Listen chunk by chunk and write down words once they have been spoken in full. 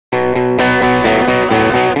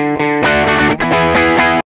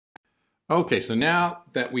Okay, so now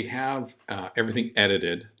that we have everything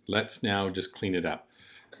edited, let's now just clean it up.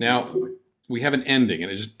 Now, we have an ending and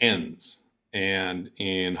it just ends. And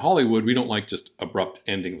in Hollywood, we don't like just abrupt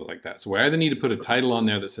endings like that. So we either need to put a title on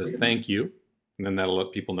there that says thank you, and then that'll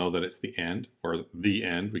let people know that it's the end, or the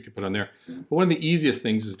end we could put on there. But one of the easiest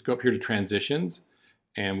things is to go up here to transitions,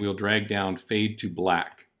 and we'll drag down fade to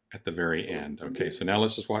black at the very end. Okay, so now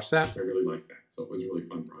let's just watch that. I really like that. So it was a really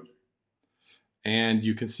fun project. And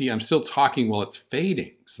you can see I'm still talking while it's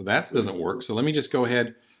fading, so that doesn't work. So let me just go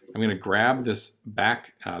ahead. I'm going to grab this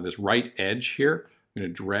back, this right edge here. I'm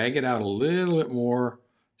going to drag it out a little bit more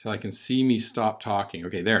till I can see me stop talking.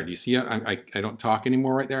 Okay, there. Do you see I don't talk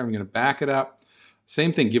anymore right there? I'm going to back it up.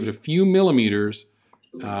 Same thing. Give it a few millimeters,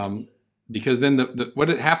 because then what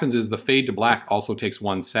happens is the fade to black also takes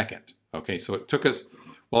 1 second. Okay, so it took us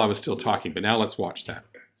while I was still talking, but now let's watch that.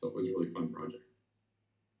 So it was a really fun project.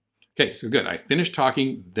 Okay, so good. I finished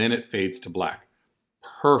talking, then it fades to black.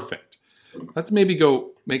 Perfect. Let's maybe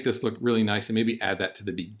go make this look really nice and maybe add that to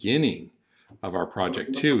the beginning of our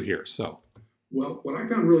project too here. So, well, what I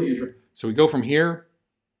found really interesting. So we go from here,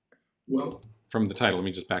 well, from the title. Let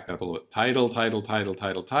me just back that up a little bit. Title, title, title,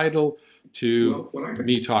 title, title to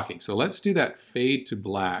me talking. So let's do that fade to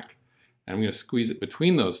black. And I'm going to squeeze it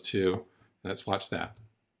between those two. Let's watch that.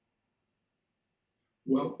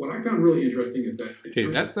 Well, what I found really interesting is that... Okay,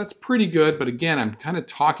 that's pretty good, but again, I'm kind of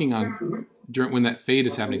talking on when that fade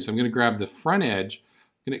is happening. So I'm going to grab the front edge,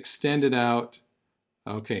 I'm going to extend it out,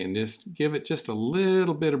 okay, and just give it just a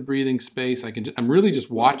little bit of breathing space. I'm really just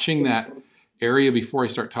watching that area before I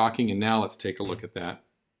start talking, and now let's take a look at that.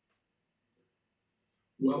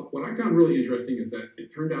 Well, what I found really interesting is that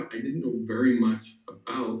it turned out I didn't know very much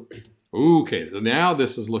about... Okay, so now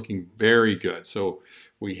this is looking very good. So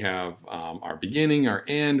we have our beginning, our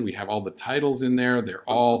end, we have all the titles in there. They're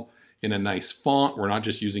all in a nice font. We're not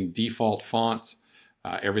just using default fonts.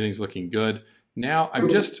 Everything's looking good. Now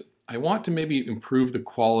I want to maybe improve the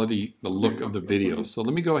quality, the look of the video. So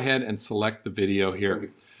let me go ahead and select the video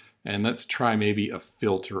here. And let's try maybe a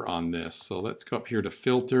filter on this. So let's go up here to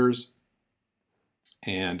filters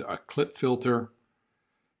and a clip filter.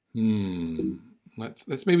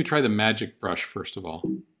 Let's maybe try the magic brush first of all.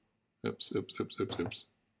 Oops.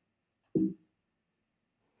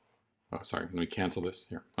 Oh, sorry, let me cancel this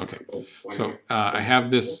here. Okay, so I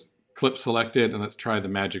have this clip selected, and let's try the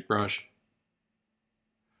magic brush.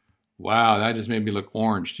 Wow, that just made me look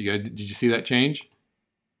orange. Did you see that change?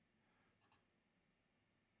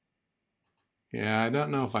 Yeah, I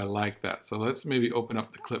don't know if I like that. So let's maybe open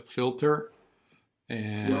up the clip filter.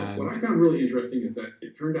 And well, what I found really interesting is that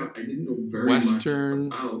it turned out I didn't know very much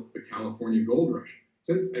about the California Gold Rush.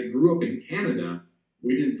 Since I grew up in Canada,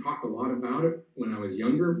 we didn't talk a lot about it when I was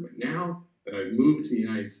younger, but now that I've moved to the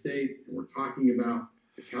United States and we're talking about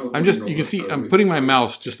the California Gold Rush, you can see I'm putting my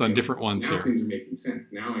mouse just on different ones here. Now things are making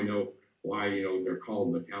sense. Now I know why, they're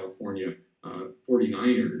called the California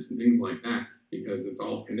 49ers and things like that, because it's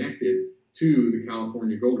all connected to the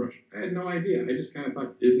California Gold Rush. I had no idea. I just kind of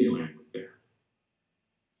thought Disneyland was there.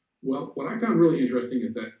 Well, what I found really interesting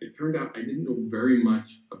is that it turned out I didn't know very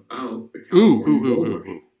much about the California Gold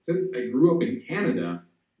Rush. Since I grew up in Canada,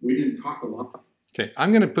 we didn't talk a lot. Okay,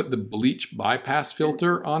 I'm going to put the bleach bypass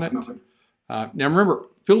filter on it. Now remember,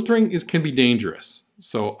 filtering can be dangerous.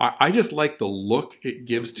 So I just like the look it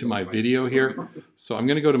gives to my video here. So I'm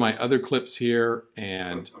going to go to my other clips here,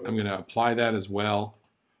 and I'm going to apply that as well.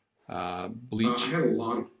 Bleach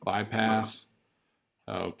bypass.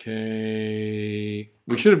 Okay,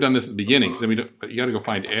 we should have done this at the beginning, because you got to go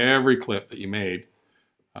find every clip that you made.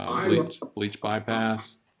 Bleach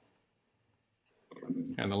bypass,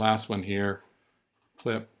 and the last one here,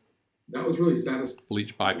 clip. That was really satisfying.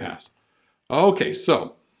 Bleach bypass. Okay,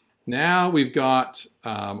 so now we've got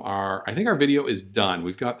I think our video is done.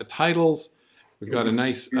 We've got the titles. We've got a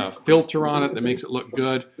nice filter on it that makes it look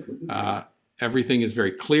good. Everything is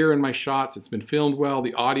very clear in my shots. It's been filmed well.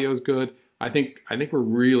 The audio is good. I think we're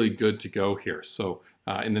really good to go here. So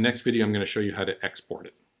in the next video, I'm going to show you how to export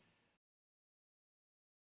it.